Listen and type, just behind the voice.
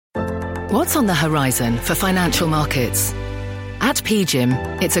What's on the horizon for financial markets? At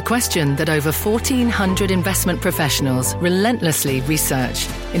PGIM, it's a question that over 1,400 investment professionals relentlessly research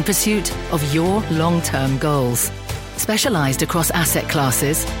in pursuit of your long-term goals. Specialized across asset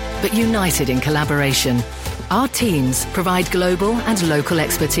classes, but united in collaboration, our teams provide global and local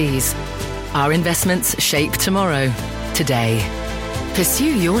expertise. Our investments shape tomorrow, today.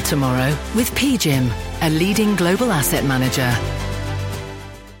 Pursue your tomorrow with PGIM, a leading global asset manager.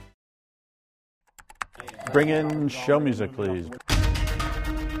 Bring in show music, please.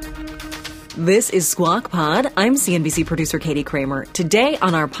 This is Squawk Pod. I'm CNBC producer Katie Kramer. Today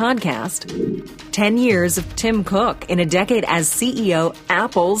on our podcast, 10 years of Tim Cook. In a decade as CEO,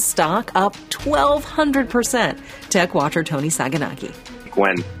 Apple's stock up 1,200%. Tech watcher Tony Saganaki.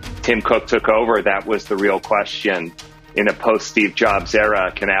 When Tim Cook took over, that was the real question. In a post-Steve Jobs era,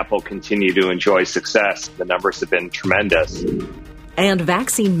 can Apple continue to enjoy success? The numbers have been tremendous. And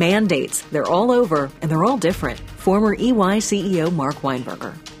vaccine mandates. They're all over, and they're all different. Former EY CEO Mark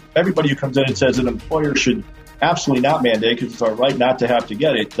Weinberger. Everybody who comes in and says an employer should absolutely not mandate because it's our right not to have to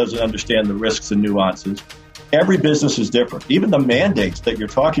get it doesn't understand the risks and nuances. Every business is different. Even the mandates that you're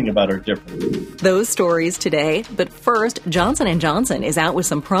talking about are different. Those stories today. But first, Johnson & Johnson is out with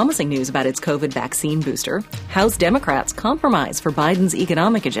some promising news about its COVID vaccine booster. House Democrats compromise for Biden's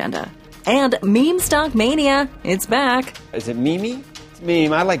economic agenda. And meme stock mania, it's back. Is it Mimi? It's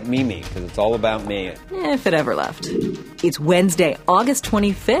meme. I like Mimi because it's all about me. If it ever left. It's Wednesday, August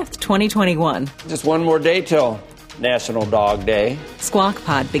 25th, 2021. Just one more day till National Dog Day. Squawk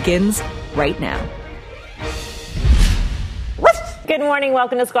Pod begins right now. Good morning.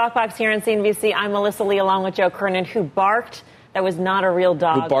 Welcome to Squawk Box here on CNBC. I'm Melissa Lee along with Joe Kernan, who barked. That was not a real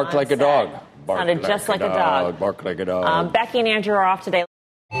dog. Who barked like a dog. Sounded just like a dog. Barked like a dog. Becky and Andrew are off today.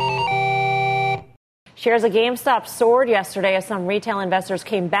 Shares of GameStop soared yesterday as some retail investors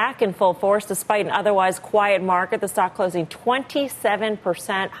came back in full force despite an otherwise quiet market. The stock closing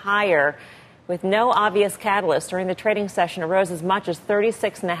 27% higher with no obvious catalyst. During the trading session, it rose as much as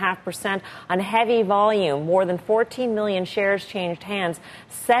 36.5% on heavy volume. More than 14 million shares changed hands,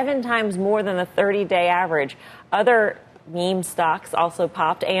 7 times more than the 30-day average. Other meme stocks also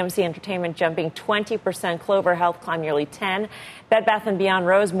popped. AMC Entertainment jumping 20%. Clover Health climbed nearly 10%. Bed Bath & Beyond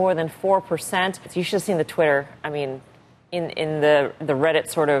rose more than 4%. You should have seen the Twitter. I mean, in the Reddit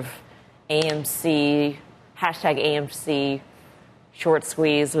sort of AMC, hashtag AMC short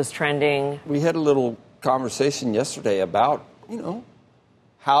squeeze was trending. We had a little conversation yesterday about,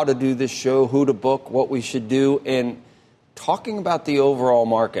 how to do this show, who to book, what we should do, and talking about the overall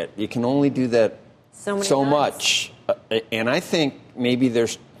market. You can only do that so much. And I think maybe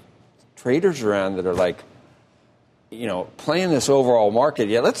there's traders around that are like, playing this overall market.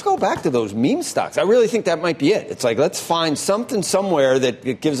 Yeah, let's go back to those meme stocks. I really think that might be it. It's like, let's find something somewhere that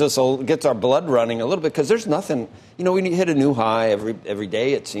gets our blood running a little bit, because there's nothing, we hit a new high every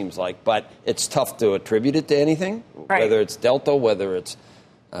day, it seems like, but it's tough to attribute it to anything, right? Whether it's Delta, whether it's,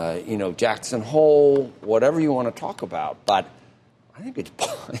 Jackson Hole, whatever you want to talk about. But I think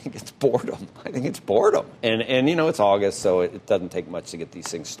it's boredom. And it's August, so it doesn't take much to get these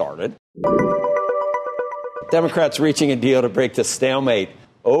things started. Democrats reaching a deal to break the stalemate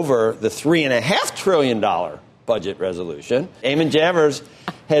over the $3.5 trillion budget resolution. Eamon Javers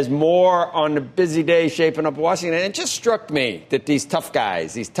has more on the busy day shaping up Washington. And it just struck me that these tough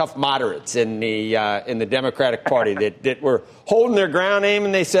guys, these tough moderates in the Democratic Party that were holding their ground,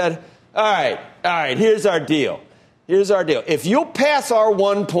 Eamon, they said, all right, here's our deal. If you'll pass our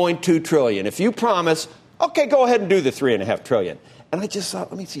 $1.2 trillion, if you promise, okay, go ahead and do the $3.5 trillion. And I just thought,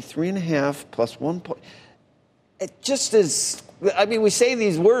 let me see, 3.5 plus 1. It just is. We say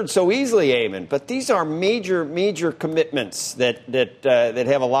these words so easily, Eamon, but these are major, major commitments that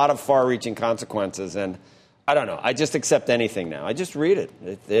have a lot of far-reaching consequences. And I don't know. I just accept anything now. I just read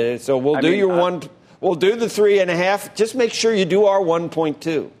it. So we'll We'll do the 3.5. Just make sure you do our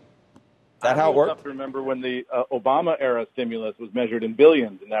 1.2. That how it works? I have to remember when the Obama-era stimulus was measured in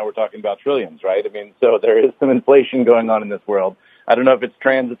billions, and now we're talking about trillions, right? So there is some inflation going on in this world. I don't know if it's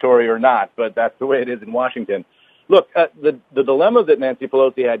transitory or not, but that's the way it is in Washington. Look, the dilemma that Nancy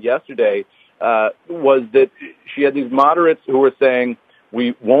Pelosi had yesterday was that she had these moderates who were saying,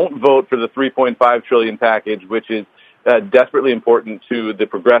 we won't vote for the $3.5 trillion package, which is desperately important to the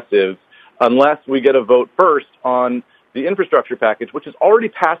progressives, unless we get a vote first on the infrastructure package, which has already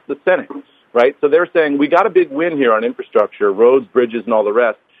passed the Senate, right? So they're saying, we got a big win here on infrastructure, roads, bridges, and all the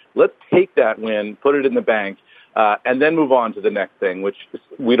rest. Let's take that win, put it in the bank, and then move on to the next thing, which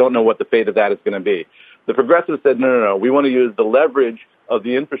we don't know what the fate of that is going to be. The progressives said, no, we want to use the leverage of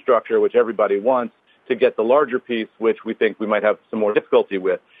the infrastructure, which everybody wants, to get the larger piece, which we think we might have some more difficulty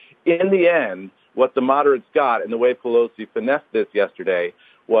with. in the end, what the moderates got, and the way Pelosi finessed this yesterday,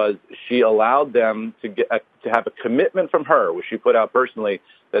 was she allowed them to have a commitment from her, which she put out personally,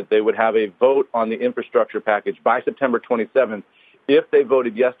 that they would have a vote on the infrastructure package by September 27th if they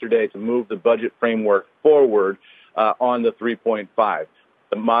voted yesterday to move the budget framework forward on the 3.5.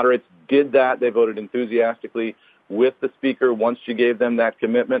 The moderates did that. They voted enthusiastically with the speaker once she gave them that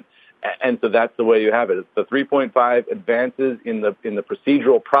commitment. And so that's the way you have it. The 3.5 advances in the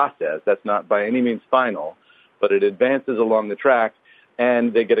procedural process. That's not by any means final, but it advances along the track,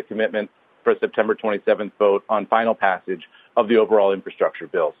 and they get a commitment for a September 27th vote on final passage of the overall infrastructure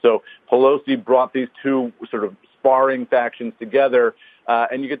bill. So Pelosi brought these two sort of sparring factions together,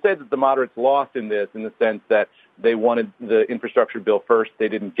 and you could say that the moderates lost in this, in the sense that they wanted the infrastructure bill first. They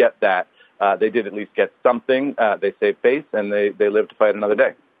didn't get that. They did at least get something. They saved face, and they lived to fight another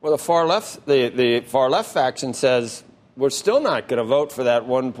day. Well, the far left faction says we're still not going to vote for that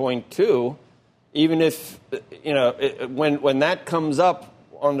 1.2, even if, when that comes up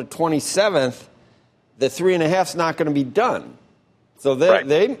on the 27th, the 3.5 is not going to be done. So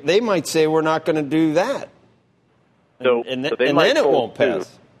they might say we're not going to do that. And then it won't pass.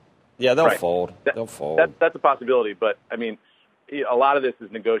 Too. Yeah, they'll fold. They'll fold. That's a possibility. But, I mean, a lot of this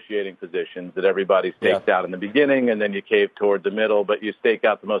is negotiating positions that everybody stakes out in the beginning, and then you cave toward the middle, but you stake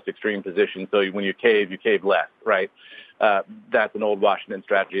out the most extreme position. So when you cave less, right? That's an old Washington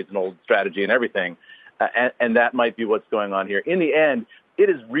strategy. It's an old strategy and everything. And that might be what's going on here. In the end, it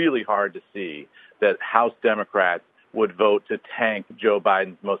is really hard to see that House Democrats would vote to tank Joe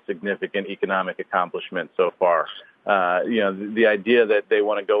Biden's most significant economic accomplishment so far. The idea that they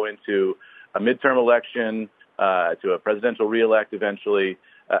want to go into a midterm election, to a presidential reelect eventually,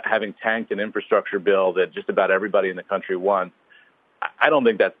 having tanked an infrastructure bill that just about everybody in the country wants, I don't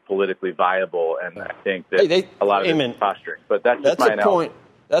think that's politically viable, and I think that a lot of it is posturing. But that's my analysis.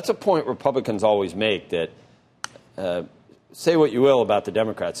 That's a point Republicans always make, that say what you will about the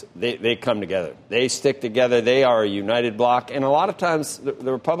Democrats, they come together. They stick together. They are a united bloc. And a lot of times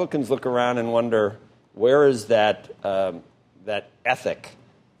the Republicans look around and wonder, where is that ethic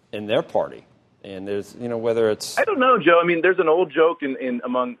in their party? And there's, whether it's... I don't know, Joe. I mean, there's an old joke in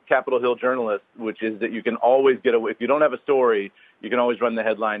among Capitol Hill journalists, which is that you can always get away. If you don't have a story, you can always run the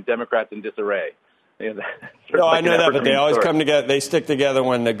headline, Democrats in disarray. No, I know that, but they always come together. They stick together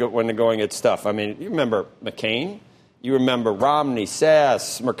when they're going gets tough. I mean, you remember McCain? You remember Romney,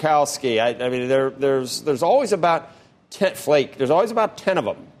 Sass, Murkowski. I mean, there's always about 10 There's always about 10 of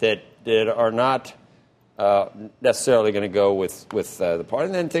them that are not necessarily going to go with the party,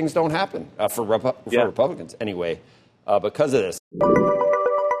 and then things don't happen for Republicans anyway because of this.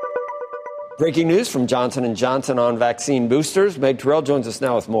 Breaking news from Johnson & Johnson on vaccine boosters. Meg Terrell joins us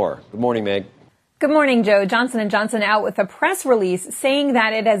now with more. Good morning, Meg. Good morning, Joe. Johnson & Johnson out with a press release saying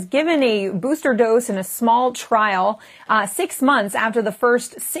that it has given a booster dose in a small trial 6 months after the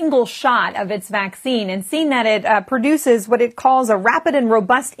first single shot of its vaccine, and seen that it produces what it calls a rapid and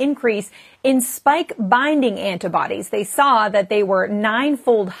robust increase in spike binding antibodies. They saw that they were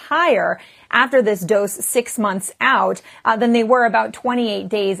 9-fold higher after this dose 6 months out than they were about 28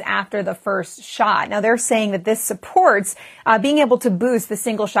 days after the first shot. Now, they're saying that this supports being able to boost the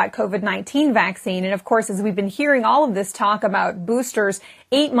single-shot COVID-19 vaccine. And, of course, as we've been hearing all of this talk about boosters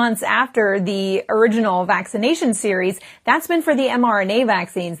 8 months after the original vaccination series, that's been for the mRNA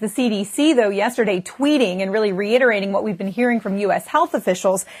vaccines. The CDC, though, yesterday tweeting and really reiterating what we've been hearing from U.S. health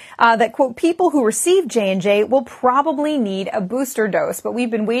officials, that, quote, people who receive J&J will probably need a booster dose. But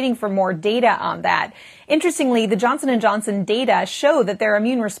we've been waiting for more data on that. Interestingly, the Johnson & Johnson data show that their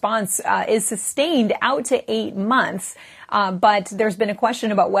immune response is sustained out to 8 months. But there's been a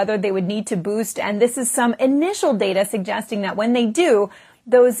question about whether they would need to boost. And this is some initial data suggesting that when they do,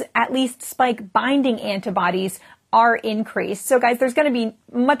 those at least spike binding antibodies are increased. So, guys, there's going to be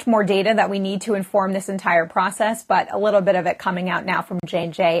much more data that we need to inform this entire process, but a little bit of it coming out now from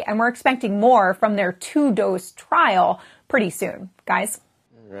J&J. And we're expecting more from their 2-dose trial pretty soon. Guys?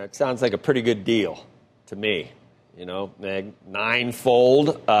 It sounds like a pretty good deal to me. Meg,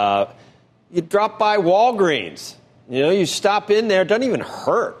 9-fold. You drop by Walgreens. You stop in there. It doesn't even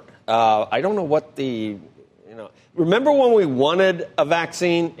hurt. I don't know what remember when we wanted a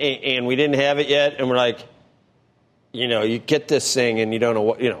vaccine and we didn't have it yet, and we're like, you get this thing and you don't know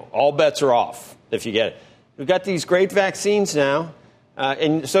what, all bets are off if you get it. We've got these great vaccines now,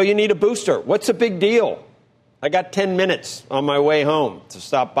 and so you need a booster. What's the big deal? I got 10 minutes on my way home to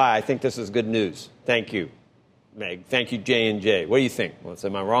stop by. I think this is good news. Thank you, Meg. Thank you, J&J. What do you think?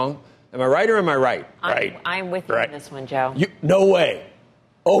 Am I wrong? Am I right or am I right? I'm with you on this one, Joe. No way.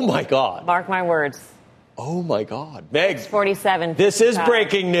 Oh, my God. Mark my words. Oh, my God. Meg, 47. This is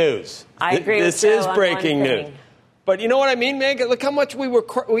breaking news. I agree with This is Joe on breaking one news. thing. But you know what I mean, Meg? Look how much we I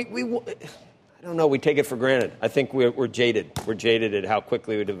don't know, we take it for granted. I think we're jaded. We're jaded at how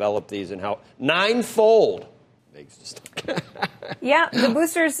quickly we develop these and how ninefold. Meg's just Yeah, the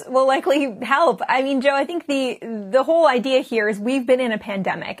boosters will likely help. I mean, Joe, I think the whole idea here is we've been in a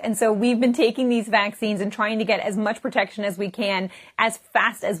pandemic. And so we've been taking these vaccines and trying to get as much protection as we can, as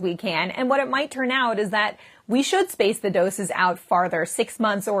fast as we can. And what it might turn out is that we should space the doses out farther, 6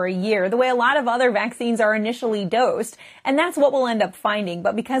 months or a year, the way a lot of other vaccines are initially dosed. And that's what we'll end up finding.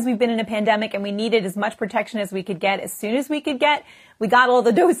 But because we've been in a pandemic and we needed as much protection as we could get as soon as we could get, we got all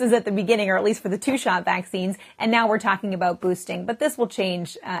the doses at the beginning, or at least for the 2-shot vaccines. And now we're talking about boosting. But this will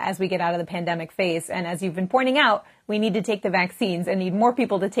change as we get out of the pandemic phase. And as you've been pointing out, we need to take the vaccines and need more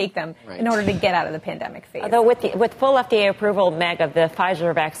people to take them in order to get out of the pandemic phase. Although with full FDA approval, Meg, of the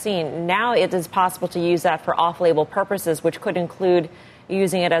Pfizer vaccine, now it is possible to use that for off-label purposes, which could include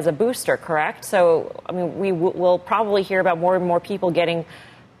using it as a booster, correct? So, I mean, we will probably hear about more and more people getting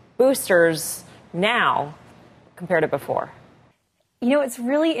boosters now compared to before. You know, it's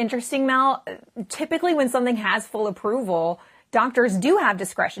really interesting, Mel. Typically when something has full approval, doctors do have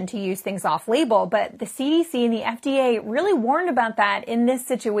discretion to use things off-label, but the CDC and the FDA really warned about that in this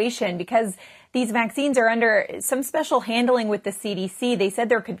situation because these vaccines are under some special handling with the CDC. They said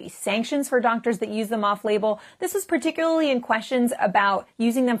there could be sanctions for doctors that use them off-label. This was particularly in questions about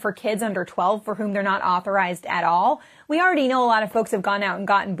using them for kids under 12 for whom they're not authorized at all. We already know a lot of folks have gone out and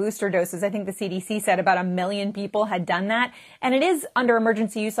gotten booster doses. I think the CDC said about 1 million people had done that. And it is under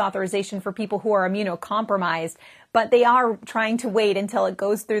emergency use authorization for people who are immunocompromised. But they are trying to wait until it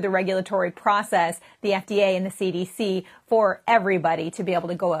goes through the regulatory process, the FDA and the CDC, for everybody to be able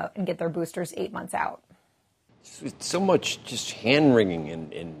to go out and get their boosters 8 months out. So much just hand-wringing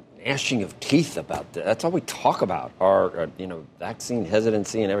and gnashing of teeth about that. That's all we talk about, our vaccine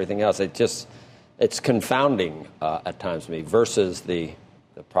hesitancy and everything else. It's confounding at times to me versus the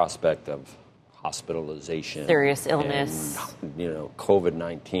prospect of hospitalization, serious illness, and,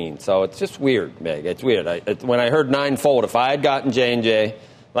 COVID-19. So it's just weird, Meg. It's weird. When I heard ninefold, if I had gotten J&J,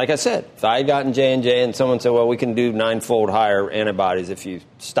 like I said, if I had gotten J&J and someone said, well, we can do ninefold higher antibodies if you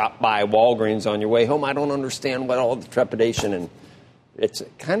stop by Walgreens on your way home, I don't understand what all the trepidation, and it's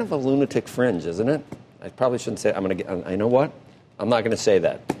kind of a lunatic fringe, isn't it? I probably shouldn't say. You know what? I'm not going to say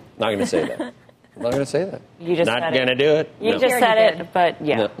that. I'm not going to say that. You just not going to do it. You just said it, but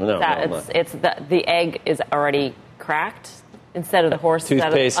yeah, no, it's the egg is already cracked instead of the horse.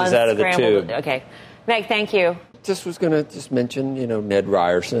 Toothpaste is out of the tube. Okay, Meg, thank you. Just was going to mention, Ned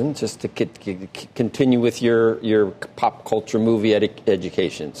Ryerson, just to continue with your pop culture movie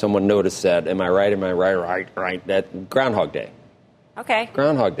education. Someone noticed that. Am I right? Right. That Groundhog Day. Okay.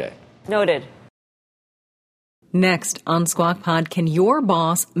 Groundhog Day. Noted. Next on Squawk Pod, can your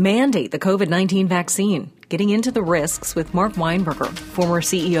boss mandate the COVID-19 vaccine? Getting into the risks with Mark Weinberger, former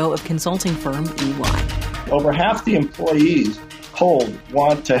CEO of consulting firm EY. Over half the employees polled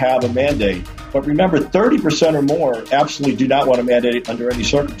want to have a mandate. But remember, 30% or more absolutely do not want to mandate it under any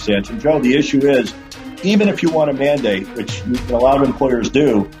circumstance. And Joe, the issue is, even if you want a mandate, which a lot of employers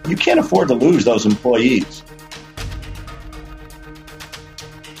do, you can't afford to lose those employees.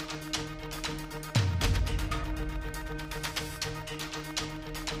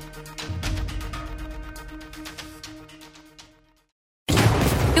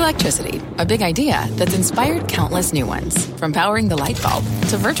 Electricity, a big idea that's inspired countless new ones. From powering the light bulb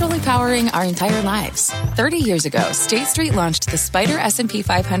to virtually powering our entire lives. 30 years ago, State Street launched the Spider S&P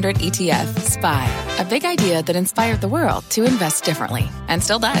 500 ETF, SPY. A big idea that inspired the world to invest differently. And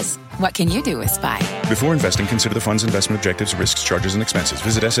still does. What can you do with SPY? Before investing, consider the fund's investment objectives, risks, charges, and expenses.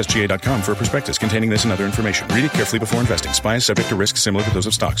 Visit ssga.com for a prospectus containing this and other information. Read it carefully before investing. SPY is subject to risks similar to those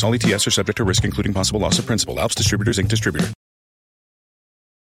of stocks. All ETFs are subject to risk, including possible loss of principal. Alps Distributors, Inc. Distributor.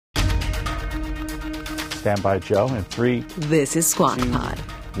 Stand by, Joe. In 3, This is Squawk 2, Pod.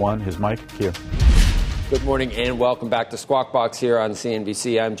 1, his mic, cue. Good morning and welcome back to Squawk Box here on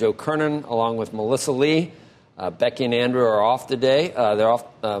CNBC. I'm Joe Kernan along with Melissa Lee. Becky and Andrew are off today. They're off,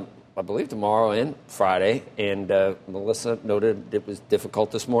 I believe, tomorrow and Friday. And Melissa noted it was difficult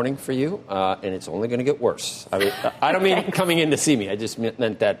this morning for you, and it's only going to get worse. I don't mean coming in to see me. I just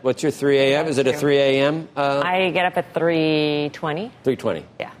meant that. What's your 3 a.m.? Is it a 3 a.m.? I get up at 3:20. 3:20.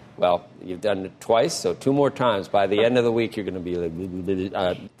 Yeah. Well, you've done it twice, so 2 more times. By the end of the week, you're going to be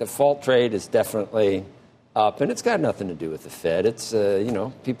like, default trade is definitely up, and it's got nothing to do with the Fed. It's,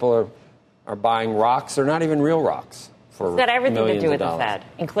 people are buying rocks. They're not even real rocks for It's got everything to do with dollars. the Fed,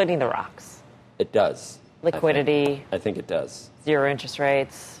 including the rocks. It does. Liquidity. I think it does. Zero interest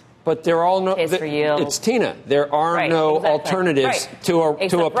rates. But there are all no. Taste for you. It's Tina. There are no alternatives to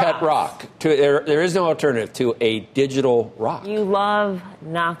a pet rock. There is no alternative to a digital rock. You love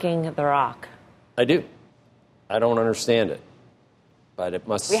knocking the rock. I do. I don't understand it. But it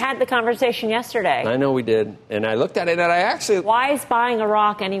must. We had the conversation yesterday. I know we did. And I looked at it and I actually. Why is buying a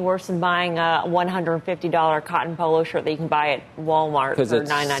rock any worse than buying a $150 cotton polo shirt that you can buy at Walmart for $9.99? Because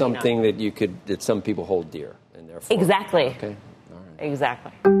it's something that some people hold dear. And therefore. Exactly. Okay. All right.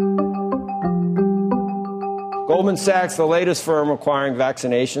 Exactly. Goldman Sachs, the latest firm requiring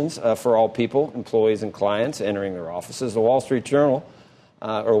vaccinations for all people, employees and clients entering their offices. The Wall Street Journal.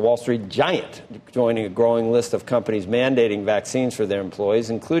 Or Wall Street Giant, joining a growing list of companies mandating vaccines for their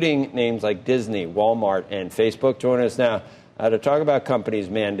employees, including names like Disney, Walmart, and Facebook. Joining us now to talk about companies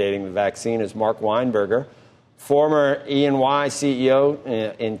mandating the vaccine is Mark Weinberger, former E&Y CEO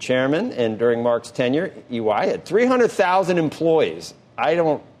and chairman, and during Mark's tenure, EY had 300,000 employees.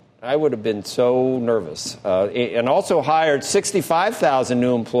 I would have been so nervous. And also hired 65,000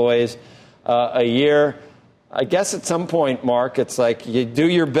 new employees a year. I guess at some point, Mark, it's like you do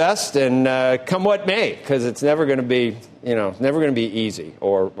your best and come what may, because it's never going to be, never going to be easy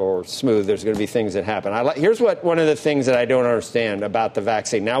or smooth. There's going to be things that happen. Here's one of the things that I don't understand about the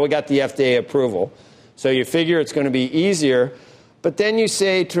vaccine. Now we got the FDA approval, so you figure it's going to be easier. But then you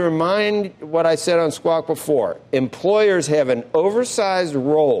say, to remind what I said on Squawk before, employers have an oversized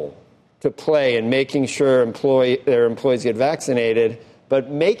role to play in making sure their employees get vaccinated. But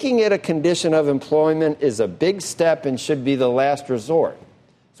making it a condition of employment is a big step and should be the last resort.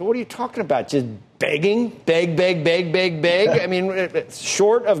 So what are you talking about? Just begging? Beg? I mean,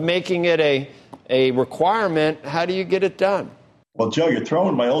 short of making it a requirement, how do you get it done? Well, Joe, you're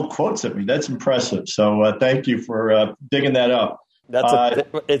throwing my old quotes at me. That's impressive. So thank you for digging that up.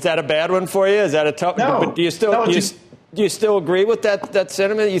 Is that a bad one for you? Is that a tough? No. But do you still agree with that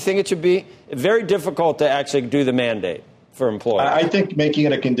sentiment? You think it should be very difficult to actually do the mandate for employers? I think making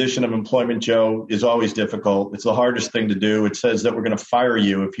it a condition of employment, Joe, is always difficult. It's the hardest thing to do. It says that we're going to fire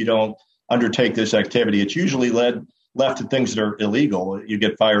you if you don't undertake this activity. It's usually left to things that are illegal you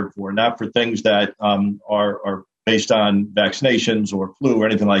get fired for, not for things that are based on vaccinations or flu or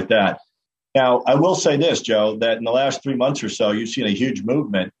anything like that. Now, I will say this, Joe, that in the last 3 months or so, you've seen a huge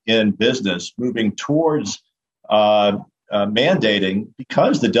movement in business moving towards mandating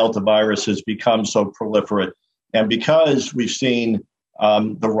because the Delta virus has become so proliferate. And because we've seen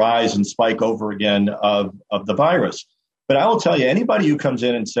the rise and spike over again of the virus. But I will tell you, anybody who comes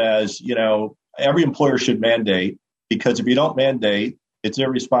in and says, every employer should mandate, because if you don't mandate, it's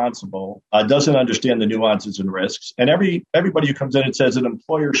irresponsible, doesn't understand the nuances and risks. And everybody who comes in and says an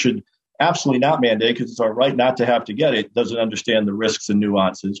employer should absolutely not mandate because it's our right not to have to get it, doesn't understand the risks and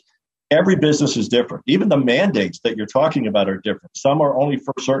nuances. Every business is different. Even the mandates that you're talking about are different. Some are only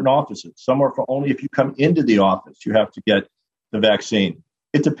for certain offices. Some are for only if you come into the office, you have to get the vaccine.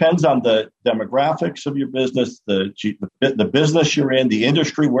 It depends on the demographics of your business, the business you're in, the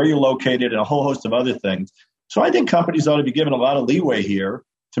industry, where you're located, and a whole host of other things. So I think companies ought to be given a lot of leeway here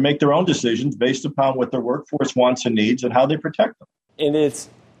to make their own decisions based upon what their workforce wants and needs and how they protect them. And it's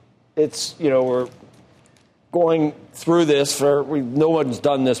we're going through this no one's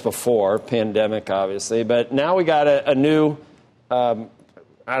done this before, pandemic, obviously, but now we got a new,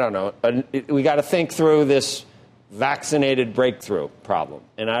 we got to think through this vaccinated breakthrough problem.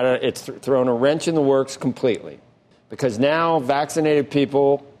 And it's thrown a wrench in the works completely, because now vaccinated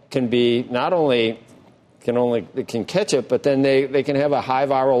people can be can catch it, but then they can have a high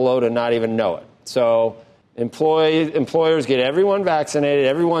viral load and not even know it. So employers get everyone vaccinated,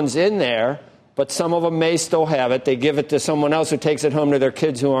 everyone's in there, but some of them may still have it. They give it to someone else who takes it home to their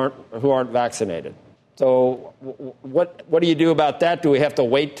kids who aren't vaccinated. So what do you do about that? Do we have to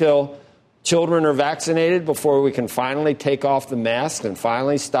wait till children are vaccinated before we can finally take off the mask and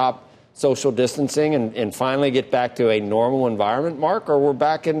finally stop social distancing and finally get back to a normal environment, Mark? Or we're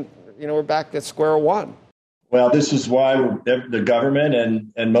back at square one? Well, this is why the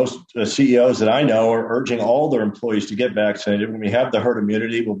government and most CEOs that I know are urging all their employees to get vaccinated. When we have the herd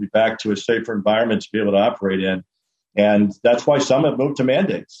immunity, we'll be back to a safer environment to be able to operate in. And that's why some have moved to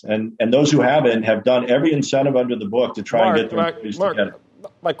mandates. And those who haven't have done every incentive under the book to try and get their employees to get it.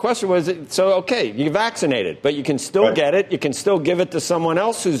 My question was, so, okay, you're vaccinated, but you can still get it. You can still give it to someone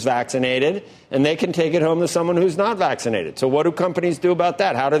else who's vaccinated, and they can take it home to someone who's not vaccinated. So what do companies do about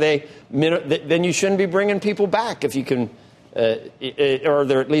that? How do they then you shouldn't be bringing people back if you can, or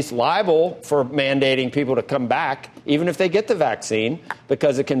they're at least liable for mandating people to come back, even if they get the vaccine,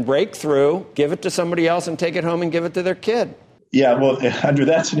 because it can break through, give it to somebody else, and take it home and give it to their kid. Yeah, well, under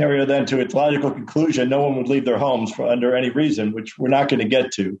that scenario, then to its logical conclusion, no one would leave their homes under any reason, which we're not going to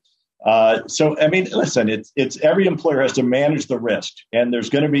get to. So, I mean, listen, it's every employer has to manage the risk, and there's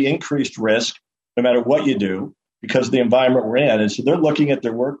going to be increased risk no matter what you do because of the environment we're in. And so they're looking at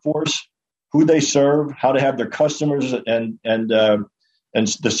their workforce, who they serve, how to have their customers and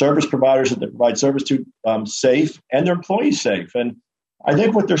the service providers that they provide service to safe and their employees safe. And I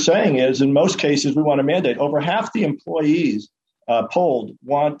think what they're saying is, in most cases, we want a mandate. Over half the employees polled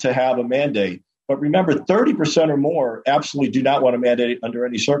want to have a mandate. But remember, 30% or more absolutely do not want a mandate under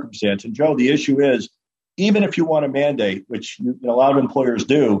any circumstance. And Joe, the issue is, even if you want a mandate, which a lot of employers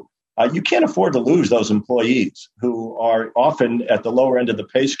do, you can't afford to lose those employees who are often at the lower end of the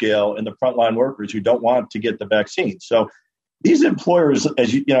pay scale and the frontline workers who don't want to get the vaccine. So these employers,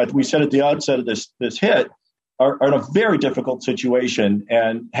 as we said at the outset of this hit, are in a very difficult situation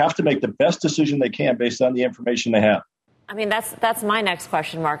and have to make the best decision they can based on the information they have. I mean, that's my next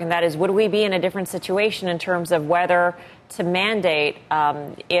question, Mark, and that is, would we be in a different situation in terms of whether to mandate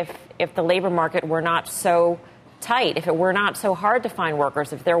if the labor market were not so tight, if it were not so hard to find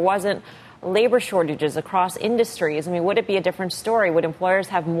workers, if there wasn't labor shortages across industries? I mean, would it be a different story? Would employers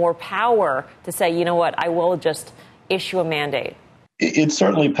have more power to say, you know what, I will just issue a mandate? It's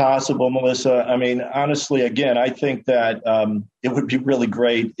certainly possible, Melissa. I mean, honestly, again, I think that it would be really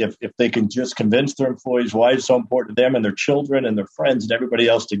great if they can just convince their employees why it's so important to them and their children and their friends and everybody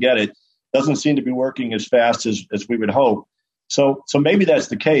else to get it. Doesn't seem to be working as fast as we would hope. So maybe that's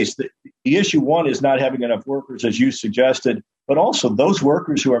the case. The issue, one, is not having enough workers, as you suggested, but also those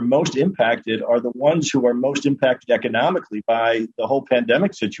workers who are most impacted are the ones who are most impacted economically by the whole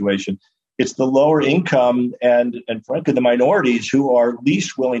pandemic situation. It's the lower income and frankly, the minorities who are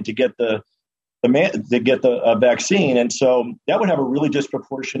least willing to get the vaccine. And so that would have a really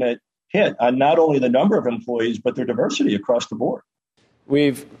disproportionate hit on not only the number of employees, but their diversity across the board.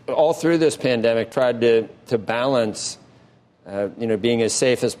 We've all through this pandemic tried to balance, being as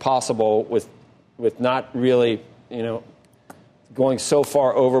safe as possible with not really, going so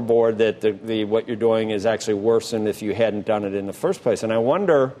far overboard that what you're doing is actually worse than if you hadn't done it in the first place. And I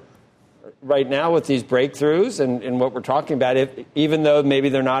wonder, right now with these breakthroughs and what we're talking about, even though maybe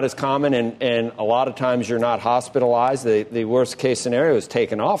they're not as common and a lot of times you're not hospitalized, the worst case scenario is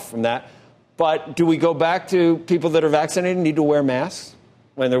taken off from that. But do we go back to people that are vaccinated need to wear masks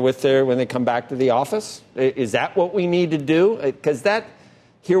when they come back to the office? Is that what we need to do? Because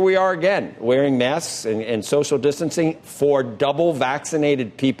here we are again, wearing masks and social distancing for double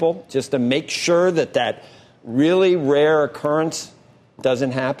vaccinated people just to make sure that really rare occurrence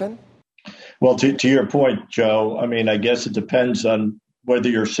doesn't happen? Well, to your point, Joe, I mean, I guess it depends on whether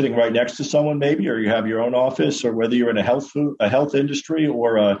you're sitting right next to someone maybe, or you have your own office, or whether you're in a health industry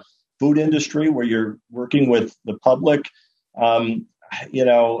or a food industry where you're working with the public. I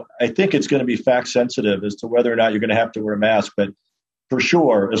think it's going to be fact sensitive as to whether or not you're going to have to wear a mask. But for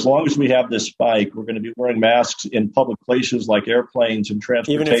sure, as long as we have this spike, we're going to be wearing masks in public places like airplanes and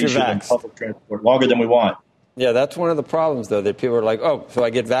transportation and public transport longer than we want. Yeah, that's one of the problems, though, that people are like, oh, so I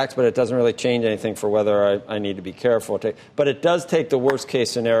get vaxxed, but it doesn't really change anything for whether I need to be careful. But it does take the worst-case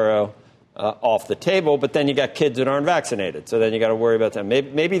scenario off the table, but then you got kids that aren't vaccinated, so then you got to worry about them.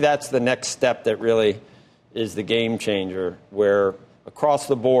 Maybe that's the next step that really is the game changer, where across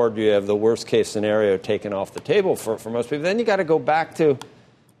the board you have the worst-case scenario taken off the table for most people. Then you got to go back to,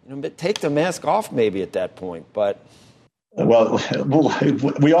 take the mask off maybe at that point, but... Well,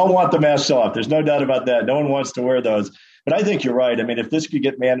 we all want the masks off. There's no doubt about that. No one wants to wear those. But I think you're right. I mean, if this could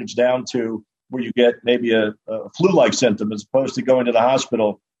get managed down to where you get maybe a flu-like symptom as opposed to going to the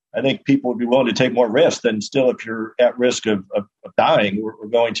hospital, I think people would be willing to take more risk than still if you're at risk of dying or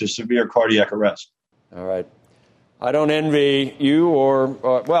going to severe cardiac arrest. All right. I don't envy you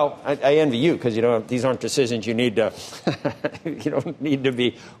I envy you because these aren't decisions you need to, you don't need to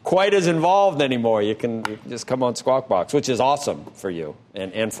be quite as involved anymore. You can just come on Squawk Box, which is awesome for you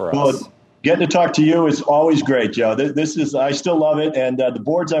and for us. Well, getting to talk to you is always great, Joe. I still love it. And the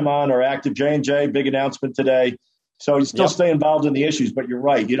boards I'm on are active. J&J, big announcement today. So you still stay involved in the issues, but you're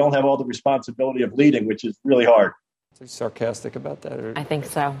right. You don't have all the responsibility of leading, which is really hard. Is he sarcastic about that? Or? I think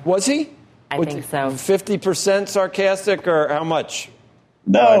so. Was he? I think so. 50% sarcastic, or how much?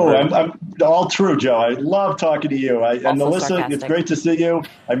 No, I'm all true, Joe. I love talking to you. And Melissa, sarcastic. It's great to see you.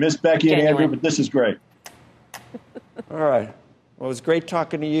 I miss Becky and Andrew, but this is great. All right. Well, it was great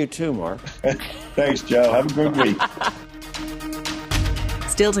talking to you too, Mark. Thanks, Joe. Have a good week.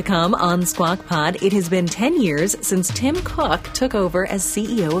 Still to come on Squawk Pod, it has been 10 years since Tim Cook took over as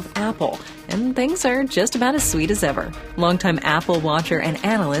CEO of Apple, and things are just about as sweet as ever. Longtime Apple watcher and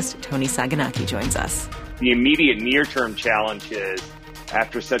analyst Tony Saganaki joins us. the immediate near-term challenge is,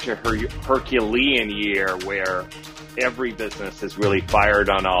 after such a Herculean year where every business has really fired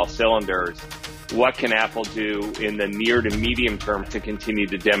on all cylinders, what can Apple do in the near to medium term to continue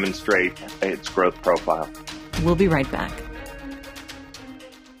to demonstrate its growth profile? We'll be right back.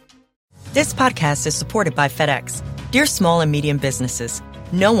 This podcast is supported by FedEx. Dear small and medium businesses,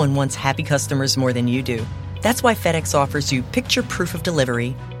 no one wants happy customers more than you do. That's why FedEx offers you picture proof of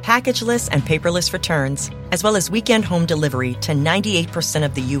delivery, packageless and paperless returns, as well as weekend home delivery to 98%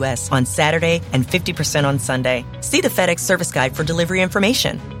 of the U.S. on Saturday and 50% on Sunday. See the FedEx service guide for delivery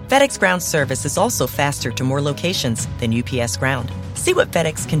information. FedEx Ground service is also faster to more locations than UPS Ground. See what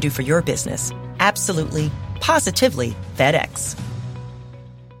FedEx can do for your business. Absolutely, positively FedEx.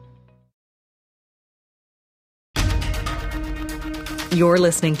 You're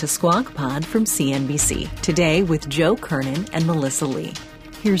listening to Squawk Pod from CNBC. Today with Joe Kernan and Melissa Lee.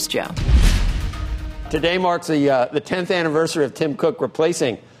 Here's Joe. Today marks the 10th anniversary of Tim Cook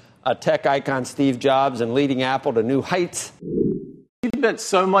replacing tech icon Steve Jobs and leading Apple to new heights. He meant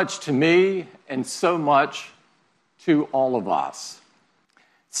so much to me and so much to all of us.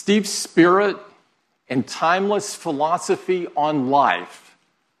 Steve's spirit and timeless philosophy on life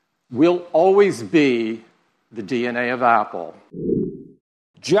will always be the DNA of Apple.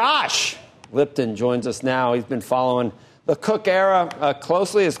 Josh Lipton joins us now. He's been following the Cook era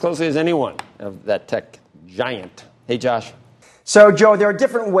closely as anyone of that tech giant. Hey, Josh. So, Joe, there are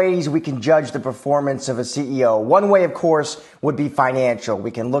different ways we can judge the performance of a CEO. One way, of course, would be financial.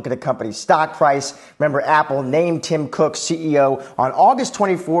 We can look at a company's stock price. Remember, Apple named Tim Cook CEO on August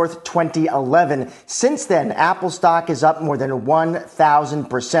 24th, 2011. Since then, Apple stock is up more than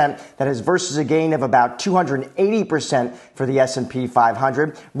 1,000%. That is versus a gain of about 280% for the S&P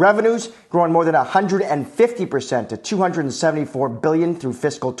 500. Revenues growing more than 150% to $274 billion through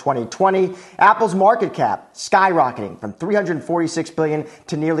fiscal 2020. Apple's market cap skyrocketing from $346 billion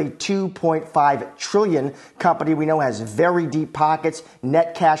to nearly $2.5 trillion. Company we know has very deep pockets,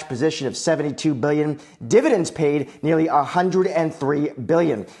 net cash position of $72 billion, dividends paid nearly $103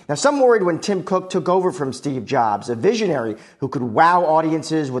 billion. Now, some worried when Tim Cook took over from Steve Jobs, a visionary who could wow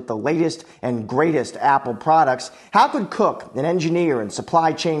audiences with the latest and greatest Apple products. How could Cook, an engineer and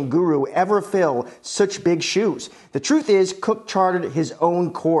supply chain guru, ever fill such big shoes? The truth is, Cook charted his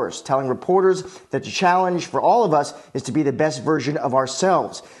own course, telling reporters that the challenge for all of us is to be the best version of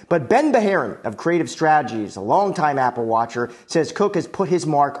ourselves. But Ben Beharin of Creative Strategies, a longtime Apple watcher, says Cook has put his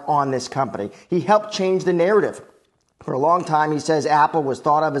mark on this company. He helped change the narrative. For a long time, he says Apple was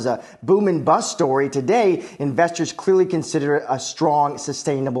thought of as a boom and bust story. Today, investors clearly consider it a strong,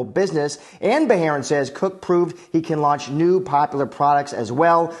 sustainable business. And Beharin says Cook proved he can launch new popular products as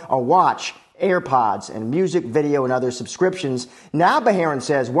well, a watch, AirPods, and music, video, and other subscriptions. Now, Beharin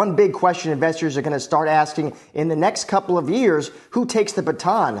says one big question investors are going to start asking in the next couple of years, who takes the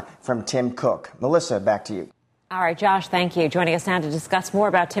baton from Tim Cook? Melissa, back to you. All right, Josh, thank you. Joining us now to discuss more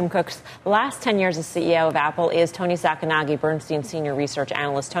about Tim Cook's last 10 years as CEO of Apple is Tony Sacconaghi, Bernstein Senior Research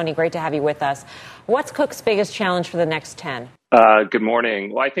Analyst. Tony, great to have you with us. What's Cook's biggest challenge for the next 10? Good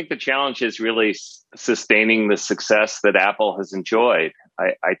morning. Well, I think the challenge is really sustaining the success that Apple has enjoyed.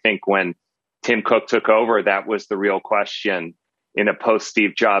 I think when Tim Cook took over, that was the real question. In a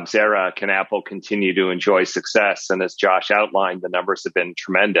post-Steve Jobs era, can Apple continue to enjoy success? And as Josh outlined, the numbers have been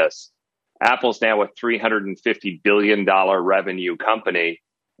tremendous. Apple's now a $350 billion revenue company,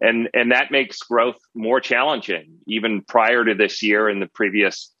 and that makes growth more challenging. Even prior to this year, in the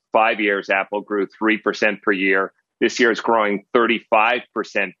previous 5 years, Apple grew 3% per year. This year is growing 35%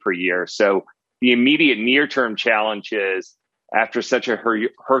 per year. So the immediate near-term challenge is, after such a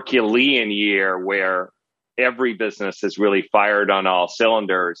Herculean year where every business has really fired on all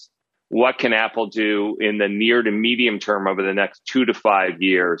cylinders, what can Apple do in the near to medium term over the next 2 to 5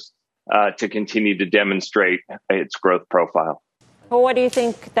 years to continue to demonstrate its growth profile? Well, what do you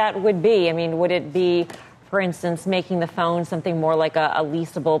think that would be? I mean, would it be, for instance, making the phone something more like a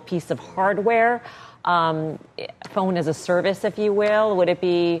leasable piece of hardware, phone as a service, if you will? Would it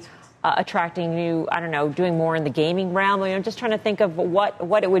be attracting new, doing more in the gaming realm? I'm just trying to think of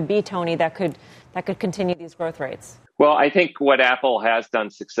what it would be, Tony, that could continue these growth rates. Well, I think what Apple has done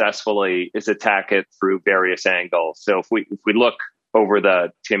successfully is attack it through various angles. So if we look over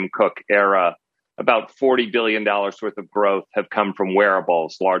the Tim Cook era, about $40 billion worth of growth have come from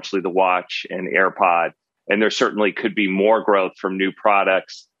wearables, largely the watch and AirPod. And there certainly could be more growth from new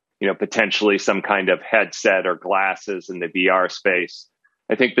products, potentially some kind of headset or glasses in the VR space.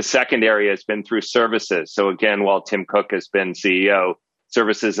 I think the second area has been through services. So again, while Tim Cook has been CEO,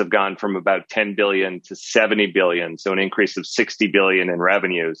 services have gone from about $10 billion to $70 billion. So an increase of $60 billion in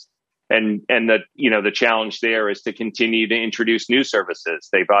revenues. And the challenge there is to continue to introduce new services.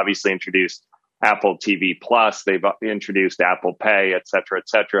 They've obviously introduced Apple TV Plus. They've introduced Apple Pay, et cetera, et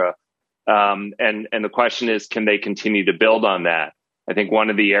cetera. And the question is, can they continue to build on that? I think one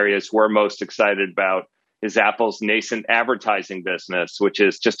of the areas we're most excited about is Apple's nascent advertising business, which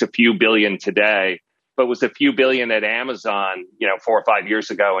is just a few billion today, but was a few billion at Amazon, 4 or 5 years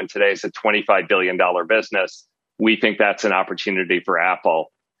ago, and today it's a $25 billion business. We think that's an opportunity for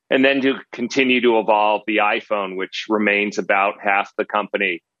Apple. And then to continue to evolve the iPhone, which remains about half the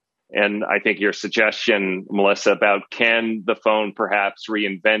company. And I think your suggestion, Melissa, about can the phone perhaps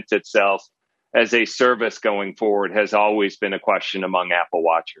reinvent itself as a service going forward has always been a question among Apple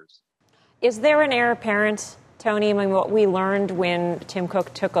watchers. Is there an heir apparent, Tony? I mean, what we learned when Tim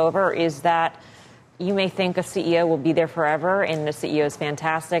Cook took over is that you may think a CEO will be there forever and the CEO is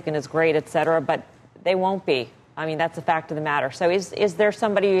fantastic and is great, et cetera, but they won't be. I mean, that's a fact of the matter. So is there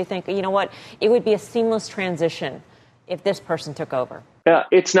somebody you think, you know what, it would be a seamless transition if this person took over?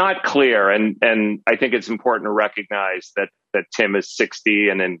 It's not clear. And I think it's important to recognize that Tim is 60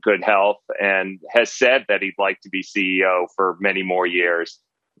 and in good health and has said that he'd like to be CEO for many more years.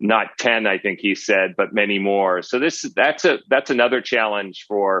 Not 10, I think he said, but many more. So that's another challenge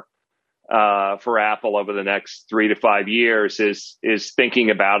for Apple over the next 3 to 5 years is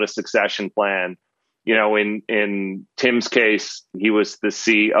thinking about a succession plan. In Tim's case, he was the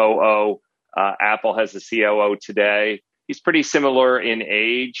COO. Apple has a COO today. He's pretty similar in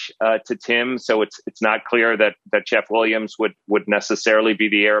age to Tim, so it's not clear that Jeff Williams would necessarily be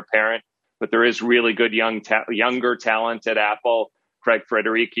the heir apparent. But there is really good younger talent at Apple. Craig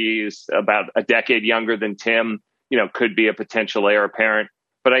Federighi is about a decade younger than Tim. Could be a potential heir apparent.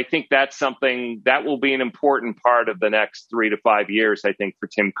 But I think that's something that will be an important part of the next 3 to 5 years. I think for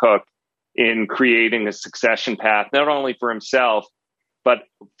Tim Cook in creating a succession path, not only for himself but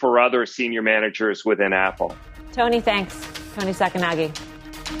for other senior managers within Apple. Tony, thanks. Tony Sacconaghi.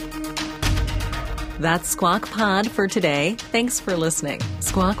 That's Squawk Pod for today. Thanks for listening.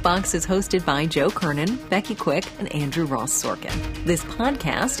 Squawk Box is hosted by Joe Kernan, Becky Quick, and Andrew Ross Sorkin. This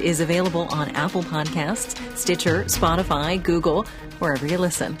podcast is available on Apple Podcasts, Stitcher, Spotify, Google, wherever you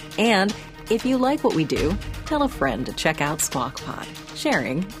listen. And if you like what we do, tell a friend to check out Squawk Pod.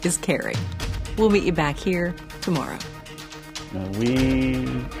 Sharing is caring. We'll meet you back here tomorrow. We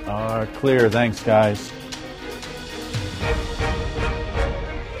are clear. Thanks, guys.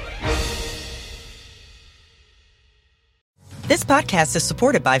 This podcast is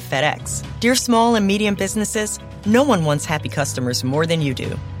supported by FedEx. Dear small and medium businesses, no one wants happy customers more than you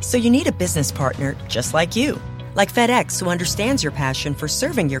do. So you need a business partner just like you. Like FedEx, who understands your passion for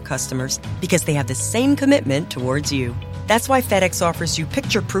serving your customers because they have the same commitment towards you. That's why FedEx offers you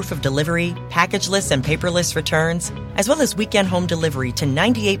picture proof of delivery, packageless and paperless returns, as well as weekend home delivery to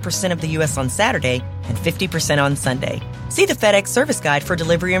 98% of the U.S. on Saturday and 50% on Sunday. See the FedEx service guide for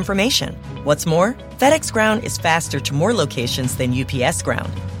delivery information. What's more, FedEx Ground is faster to more locations than UPS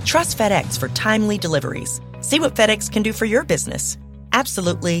Ground. Trust FedEx for timely deliveries. See what FedEx can do for your business.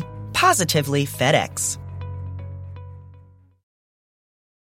 Absolutely, positively FedEx.